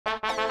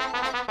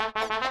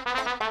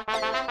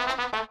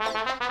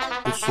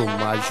Eu sou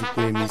mágico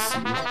MC.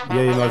 E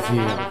aí,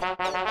 novinha?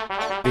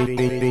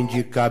 Vem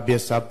de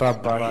cabeça pra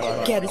baixo.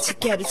 Quero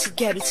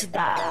te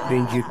dar.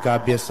 Vem de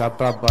cabeça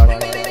pra baixo.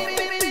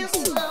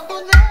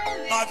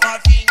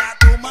 Novinha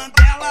do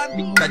Mandela,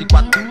 Fica de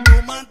quatro,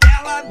 do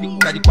Mandela,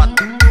 fica de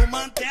quatro. do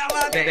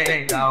Mandela.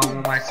 Vem dar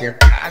uma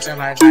sentada,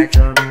 vai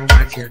dando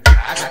uma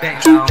sentada.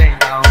 Vem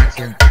dar uma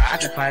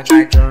sentada,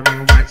 vai dando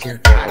uma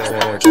sentada.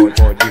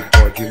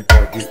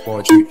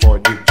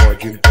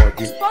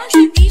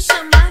 Pode me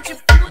chamar de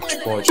puta.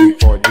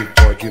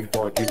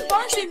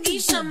 Pode me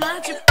chamar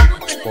de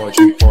puta.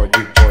 Pode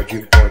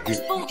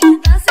Porque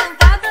tá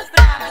sentada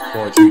brava.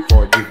 Pode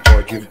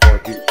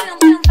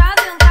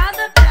Sentada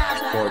brava.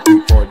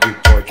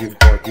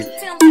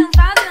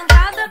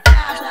 Sentada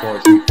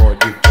brava.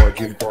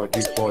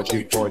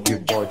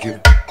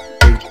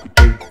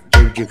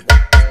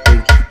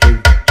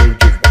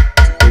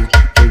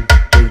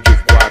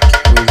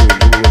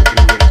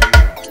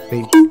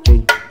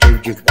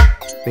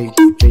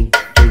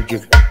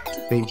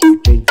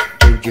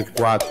 Vem de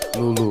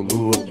quatro no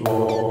Lulu.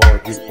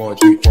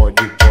 Pode,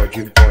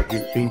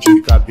 vem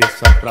de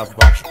cabeça pra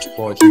baixo.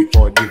 Pode,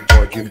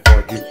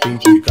 vem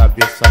de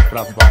cabeça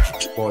pra baixo.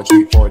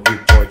 Pode,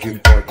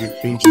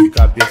 vem de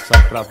cabeça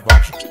pra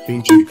baixo. Vem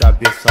de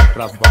cabeça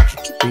pra baixo.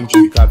 Vem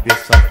de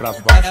cabeça pra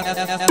baixo.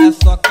 É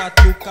só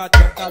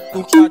catucadão,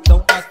 catucadão,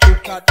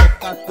 catucadão,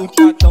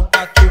 catucadão,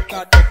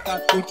 catucadão,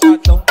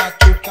 catucadão,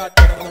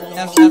 catucadão.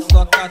 É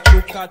só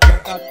catucadão,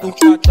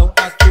 catucadão,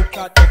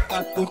 catucadão,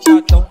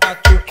 catucadão,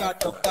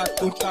 catucadão,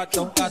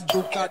 catucadão,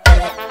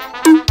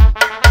 catucadão.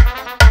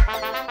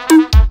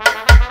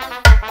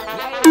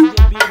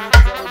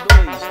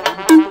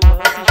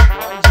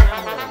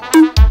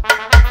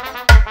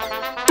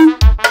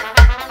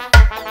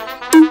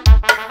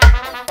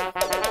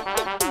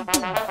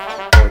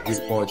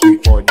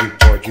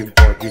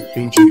 Pode,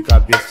 vem de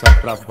cabeça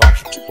pra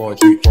baixo.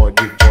 Pode,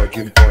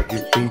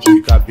 vem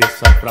de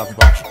cabeça pra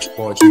baixo.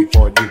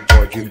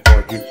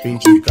 Pode, vem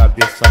de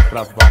cabeça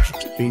pra baixo.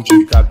 Vem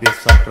de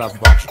cabeça pra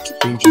baixo.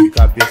 Vem de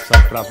cabeça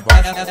pra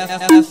baixo.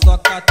 É só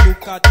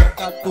catucadão,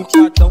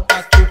 catucadão,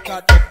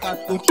 catucadão,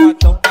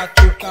 catucadão,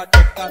 catucadão,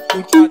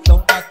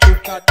 catucadão,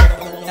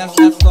 catucadão.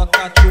 É só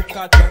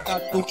catucadão,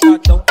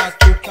 catucadão,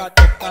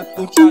 catucadão,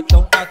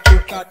 catucadão,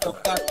 catucadão,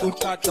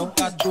 catucadão,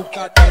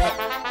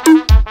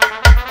 catucadão.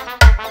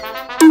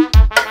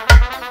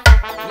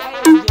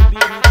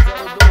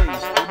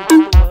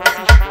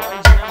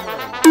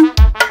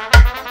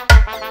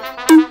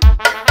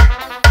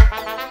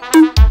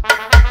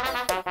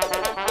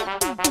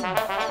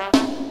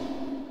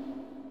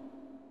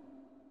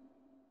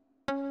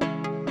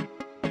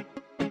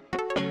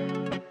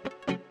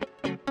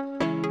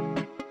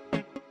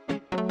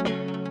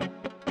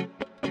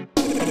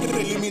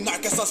 Eliminar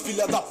que essas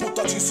filhas da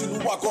puta te ensino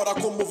agora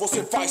como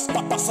você faz.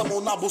 Passa a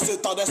mão na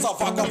buceta dessa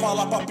vaca,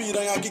 fala pra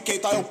piranha que quem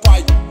tá é o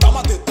pai. Dá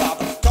uma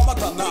dedada, calma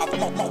danada,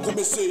 mal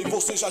comecei e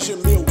você já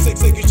gemeu. Sei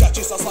que já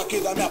te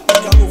saquei da minha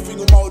pica, no fim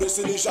o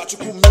Maurício ele já te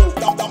comeu.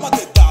 Dá uma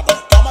dedada,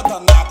 calma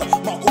danada,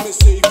 mal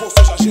comecei e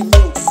você já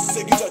gemeu.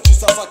 Sei que já te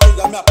saquei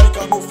da minha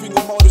pica, no fim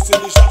o Maurício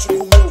ele já te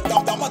comeu.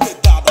 Dá uma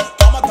dedada,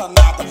 calma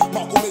danada,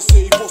 mal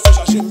comecei e você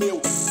já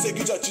gemeu. Sei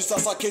que já te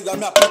saquei da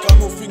minha pica,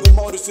 no fim o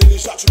Maurício ele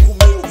já te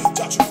comeu.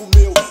 Já te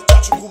comeu,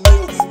 já te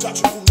comeu, já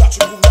te comeu,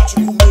 já te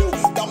comeu.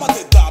 Dá uma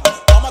dedada,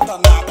 calma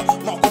danada,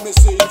 mal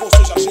comecei e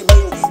você já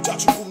gemeu. Já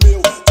te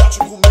comeu, já te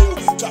comeu,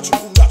 já te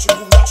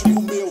comeu, já te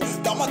comeu.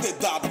 Dá uma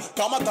dedada,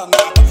 calma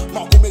danada,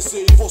 mal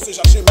comecei e você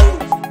já gemeu.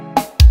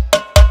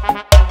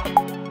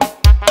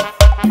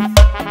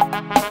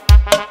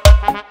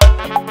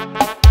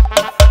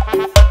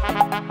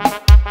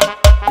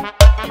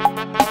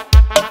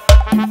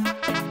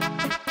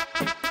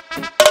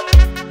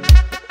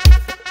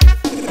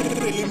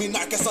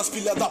 Eliminar que essas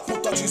filhas da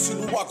puta te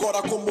ensino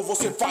agora como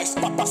você faz.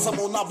 Passa a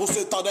mão na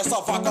buceta dessa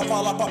vaca,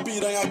 fala pra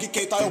piranha que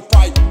quem tá é o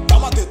pai. Dá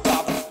uma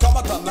dedada,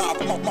 calma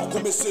danada, mal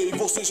comecei e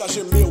você já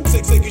gemeu.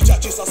 Sei que já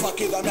te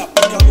saquei da minha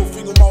pica, no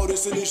fim o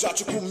Maurício ele já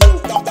te comeu.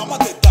 Dá uma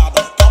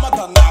dedada, calma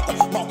danada,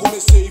 mal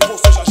comecei e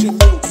você já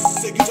gemeu.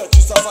 Sei que já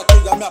te saquei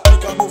da minha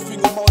pica, no fim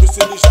o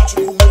Maurício ele já te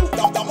comeu.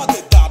 Dá uma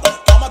dedada,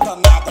 calma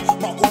danada,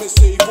 mal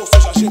comecei e você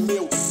já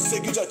gemeu.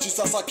 Sei que já te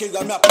saquei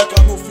da minha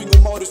pica, no fim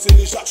o Maurício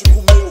ele já te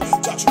comeu.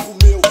 Já te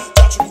comeu,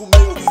 já te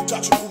comeu, já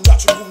te comeu, já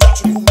te comeu, já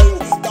te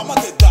comeu. Dá uma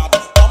dedada,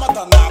 calma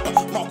danada,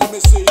 mal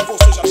comecei e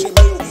você já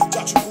gemeu.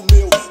 Já te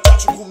comeu, já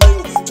te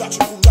comeu, já te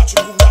comeu, já te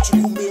comeu, já te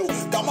comeu.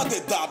 Dá uma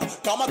dedada,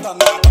 calma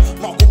danada,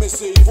 mal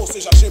comecei e você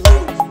já gemeu.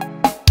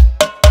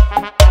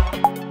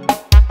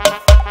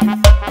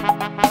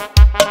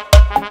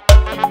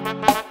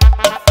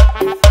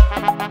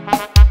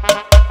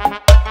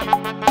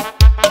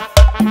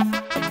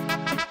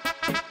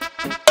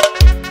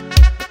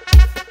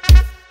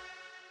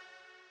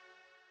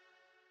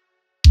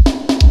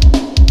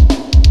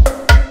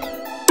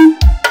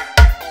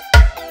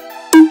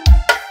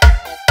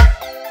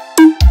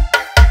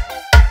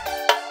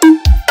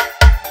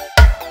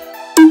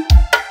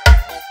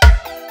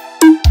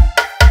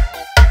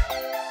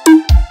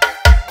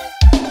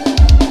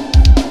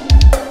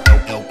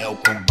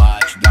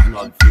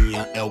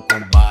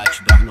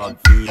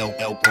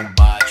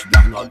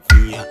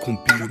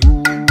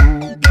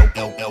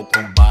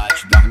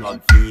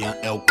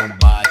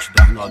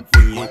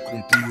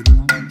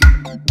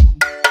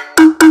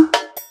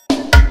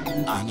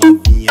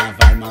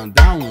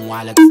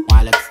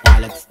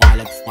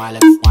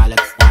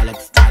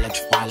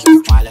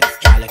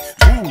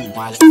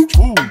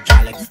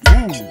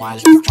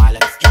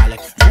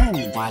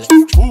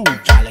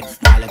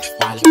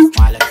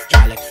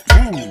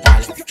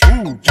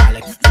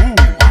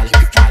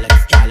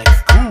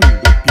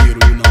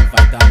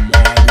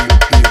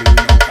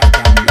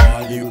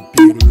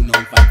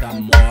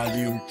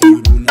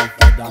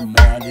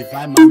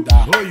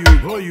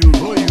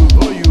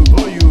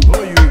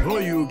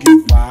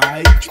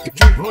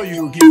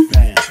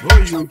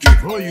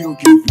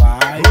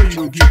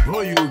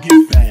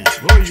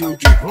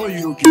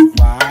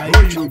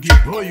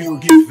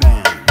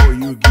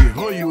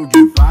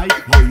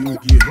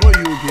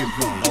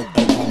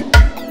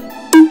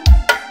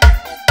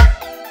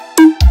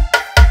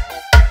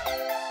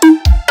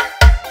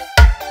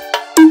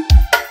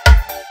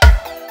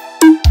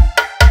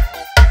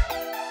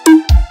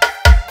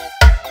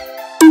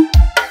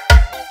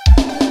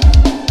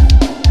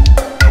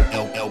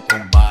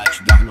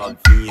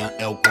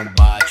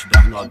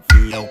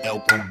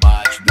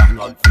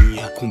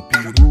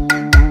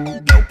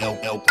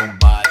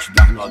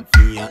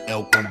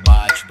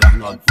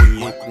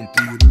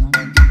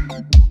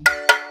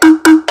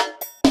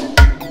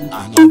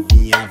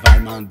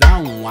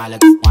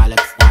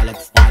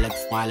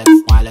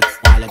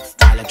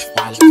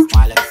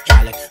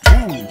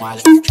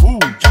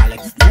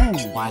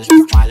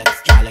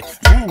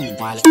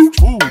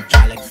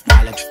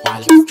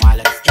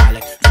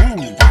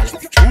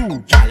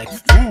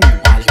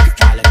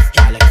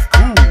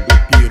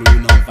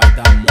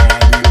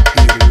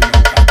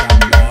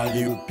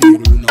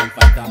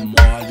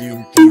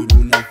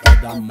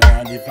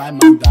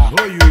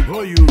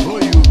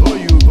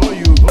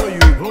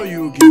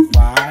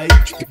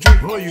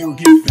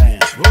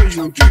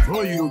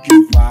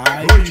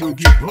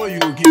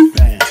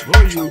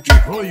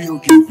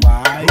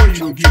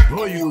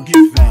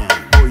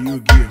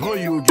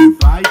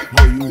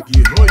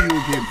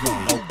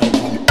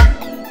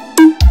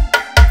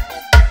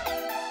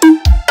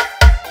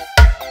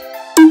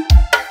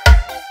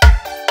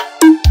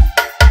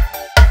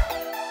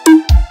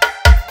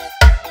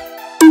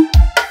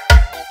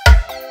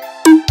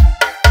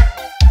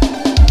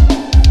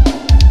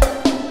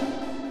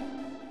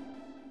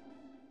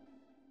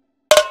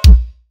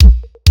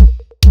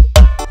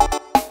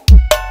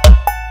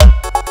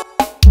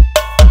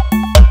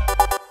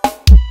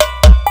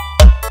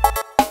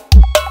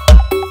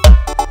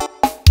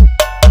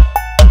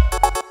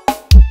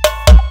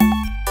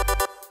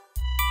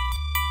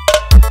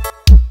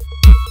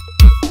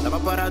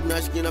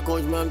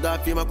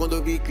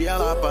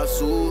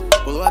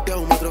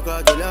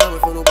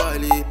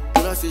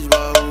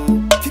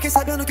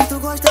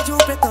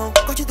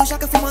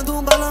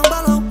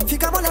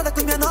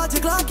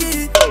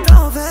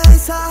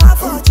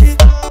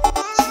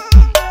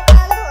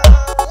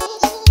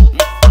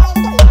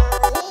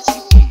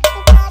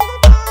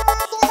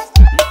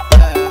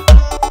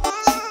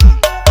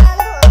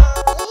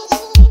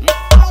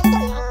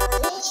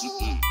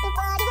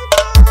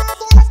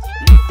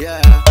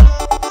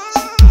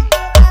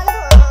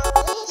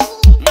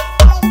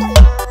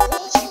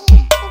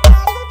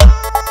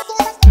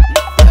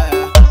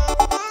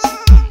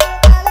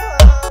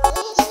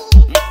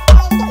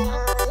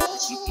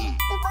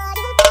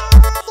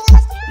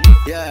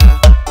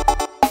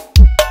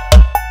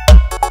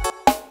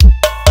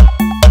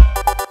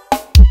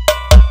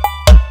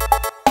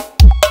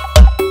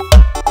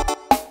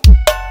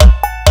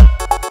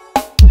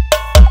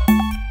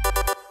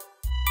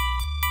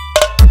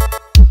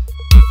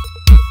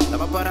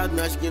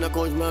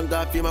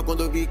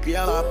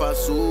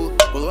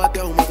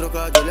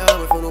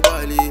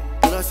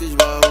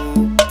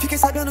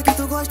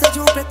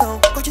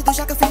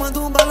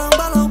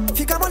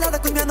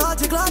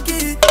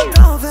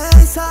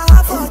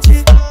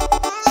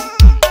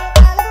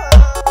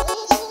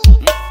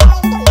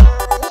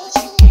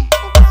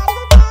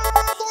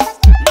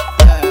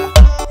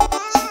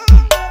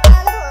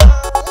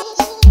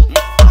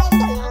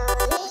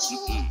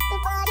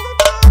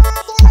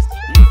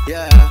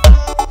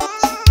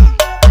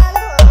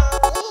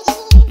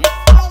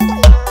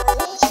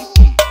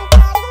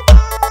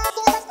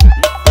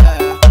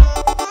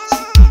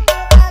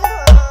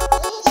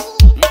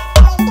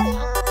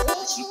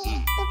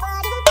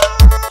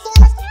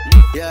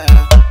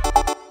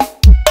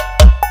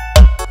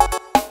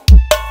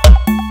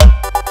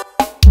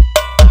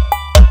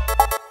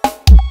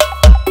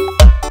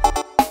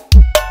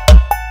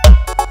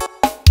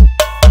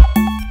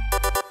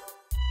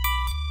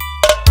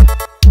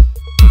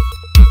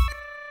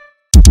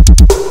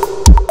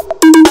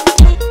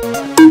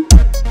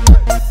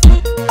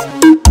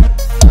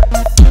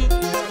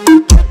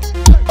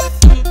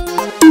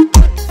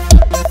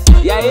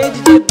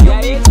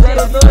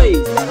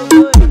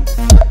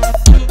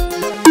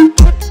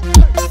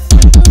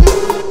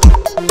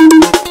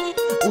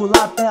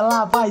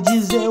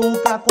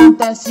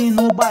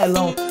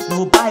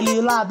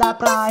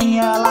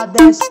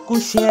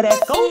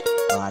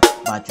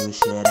 bate o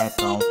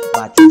xerecão no chão,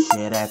 bate o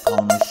xerecão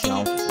no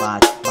chão,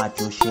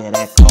 bate o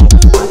xerecão no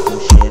chão,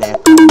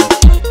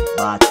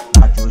 bate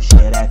o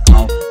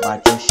xerecão no chão,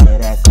 bate o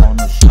xerecão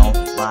no chão,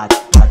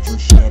 bate o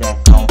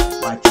xerecão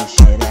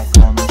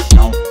no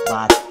chão,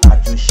 bate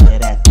o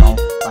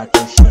xerecão no chão, bate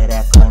o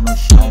xerecão no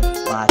chão,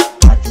 bate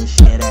o xerecão no chão, bate o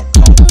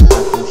xerecão no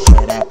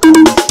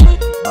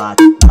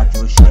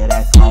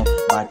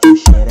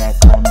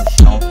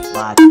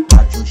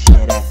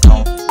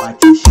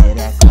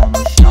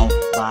chão.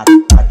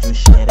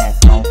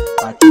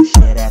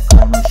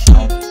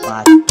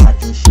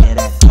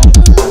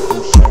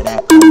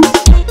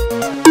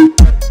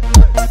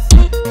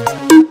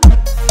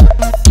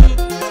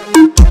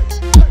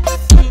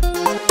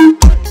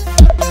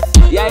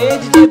 E aí,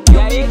 Binho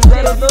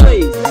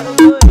Mix02.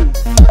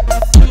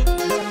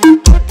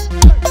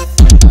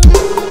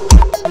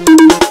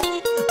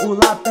 O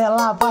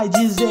Lapela vai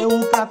dizer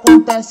o que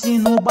acontece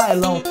no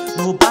bailão.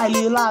 No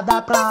baile lá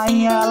da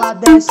prainha ela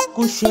desce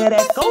com o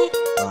xerecão.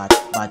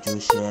 Bate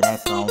o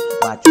xerecão no chão.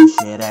 Bate o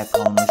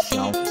xerecão no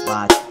chão.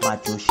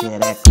 Bate o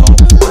xerecão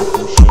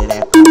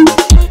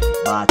no chão.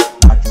 Bate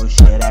o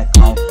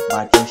xerecão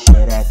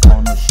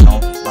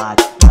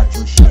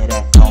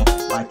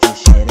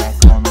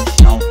no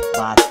chão.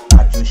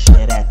 Bate o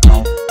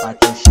xerecão